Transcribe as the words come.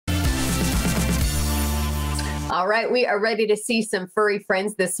All right, we are ready to see some furry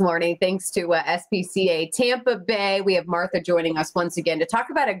friends this morning, thanks to SPCA Tampa Bay. We have Martha joining us once again to talk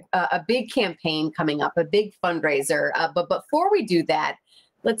about a big campaign coming up, a big fundraiser. But before we do that,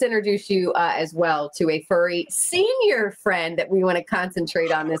 let's introduce you as well to a furry senior friend that we want to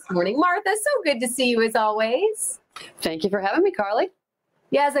concentrate on this morning. Martha, so good to see you as always. Thank you for having me, Carly.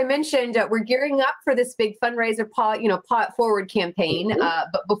 Yeah, as I mentioned, we're gearing up for this big fundraiser, Paw It Forward campaign.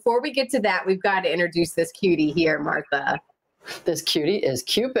 But before we get to that, we've got to introduce this cutie here, Martha. This cutie is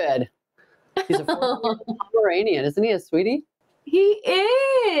Cupid. He's a Pomeranian, isn't he a sweetie? He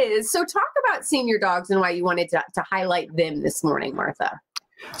is. So talk about senior dogs and why you wanted to highlight them this morning, Martha.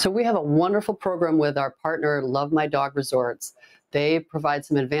 So we have a wonderful program with our partner, Love My Dog Resorts. They provide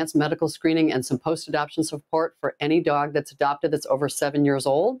some advanced medical screening and some post-adoption support for any dog that's adopted that's over 7 years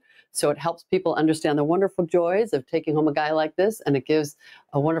old. So it helps people understand the wonderful joys of taking home a guy like this, and it gives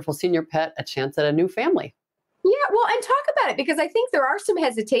a wonderful senior pet a chance at a new family. Yeah, well, and talk about it, because I think there are some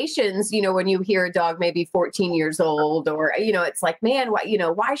hesitations, when you hear a dog maybe 14 years old, or, it's like, man,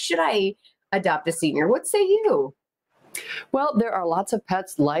 why should I adopt a senior? What say you? Well, there are lots of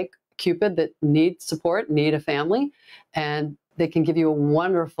pets like Cupid that need support, need a family, and they can give you a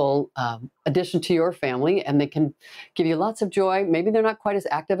wonderful addition to your family, and they can give you lots of joy. Maybe they're not quite as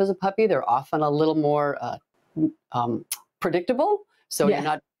active as a puppy. They're often a little more predictable, so you're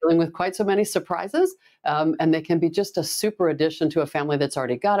not dealing with quite so many surprises. And they can be just a super addition to a family that's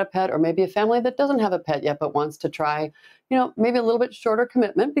already got a pet, or maybe a family that doesn't have a pet yet but wants to try, maybe a little bit shorter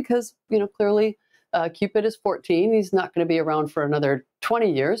commitment, because, clearly Cupid is 14. He's not going to be around for another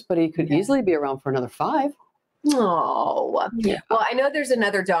 20 years, but he could easily be around for another 5. Oh, yeah. Well, I know there's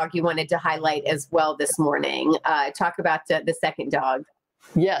another dog you wanted to highlight as well this morning. Talk about the second dog.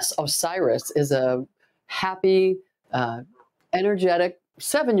 Yes, Osiris is a happy, energetic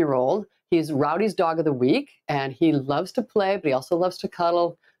 7-year-old. He's Rowdy's dog of the week, and he loves to play, but he also loves to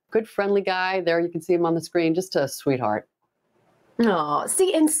cuddle. Good, friendly guy. There, you can see him on the screen. Just a sweetheart. Oh,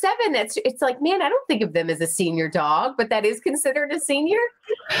 see, in 7, it's like, man, I don't think of them as a senior dog, but that is considered a senior?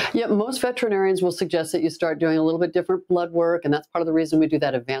 Yeah, most veterinarians will suggest that you start doing a little bit different blood work, and that's part of the reason we do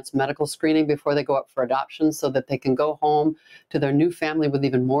that advanced medical screening before they go up for adoption, so that they can go home to their new family with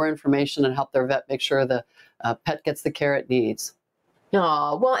even more information and help their vet make sure the pet gets the care it needs.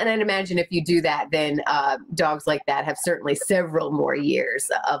 Oh, well, and I'd imagine if you do that, then dogs like that have certainly several more years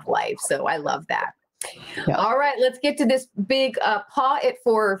of life, so I love that. Yeah. All right, let's get to this big Paw It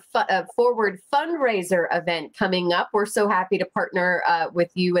Forward fundraiser event coming up. We're so happy to partner with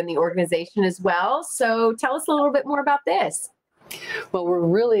you and the organization as well. So tell us a little bit more about this. Well, we're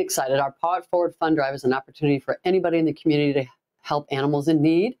really excited. Our Paw It Forward Fund Drive is an opportunity for anybody in the community to help animals in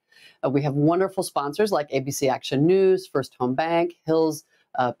need. We have wonderful sponsors like ABC Action News, First Home Bank, Hills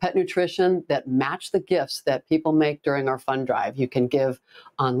Pet Nutrition, that match the gifts that people make during our fund drive. You can give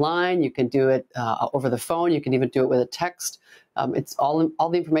online, you can do it over the phone, you can even do it with a text. It's all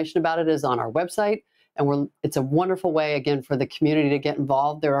the information about it is on our website, and it's a wonderful way, again, for the community to get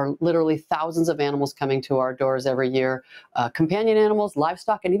involved. There are literally thousands of animals coming to our doors every year, companion animals,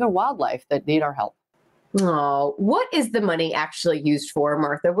 livestock, and even wildlife that need our help. Oh, what is the money actually used for,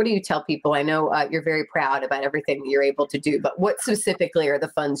 Martha? What do you tell people? I know you're very proud about everything that you're able to do, but what specifically are the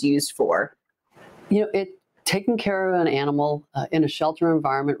funds used for? Taking care of an animal in a shelter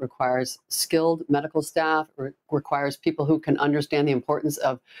environment requires skilled medical staff, requires people who can understand the importance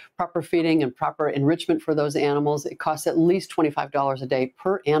of proper feeding and proper enrichment for those animals. It costs at least $25 a day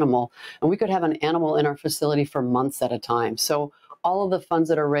per animal, and we could have an animal in our facility for months at a time. So all of the funds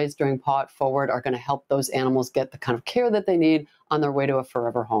that are raised during Paw It Forward are going to help those animals get the kind of care that they need on their way to a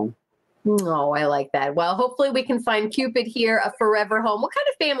forever home. Oh, I like that. Well, hopefully we can find Cupid here, a forever home. What kind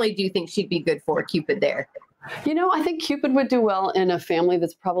of family do you think she'd be good for, Cupid there? I think Cupid would do well in a family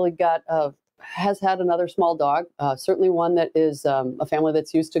that's probably has had another small dog, certainly one that is a family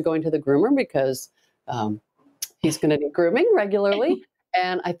that's used to going to the groomer, because he's going to need grooming regularly.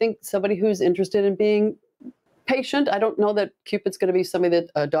 And I think somebody who's interested in being patient. I don't know that Cupid's going to be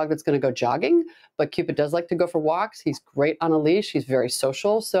a dog that's going to go jogging, but Cupid does like to go for walks. He's great on a leash. He's very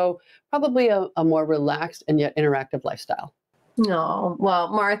social. So probably a more relaxed and yet interactive lifestyle. Oh, well,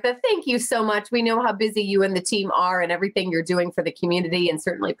 Martha, thank you so much. We know how busy you and the team are and everything you're doing for the community, and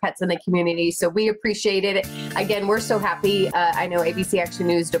certainly pets in the community. So we appreciate it. Again, we're so happy. I know ABC Action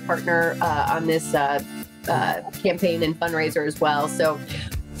News to partner on this campaign and fundraiser as well. So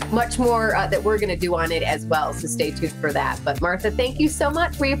much more that we're going to do on it as well. So stay tuned for that. But Martha, thank you so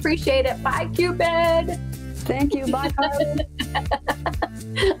much. We appreciate it. Bye, Cupid. Thank you. Bye.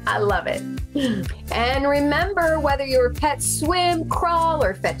 I love it. And remember, whether your pets swim, crawl,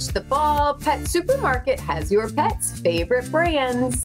 or fetch the ball, Pet Supermarket has your pet's favorite brands.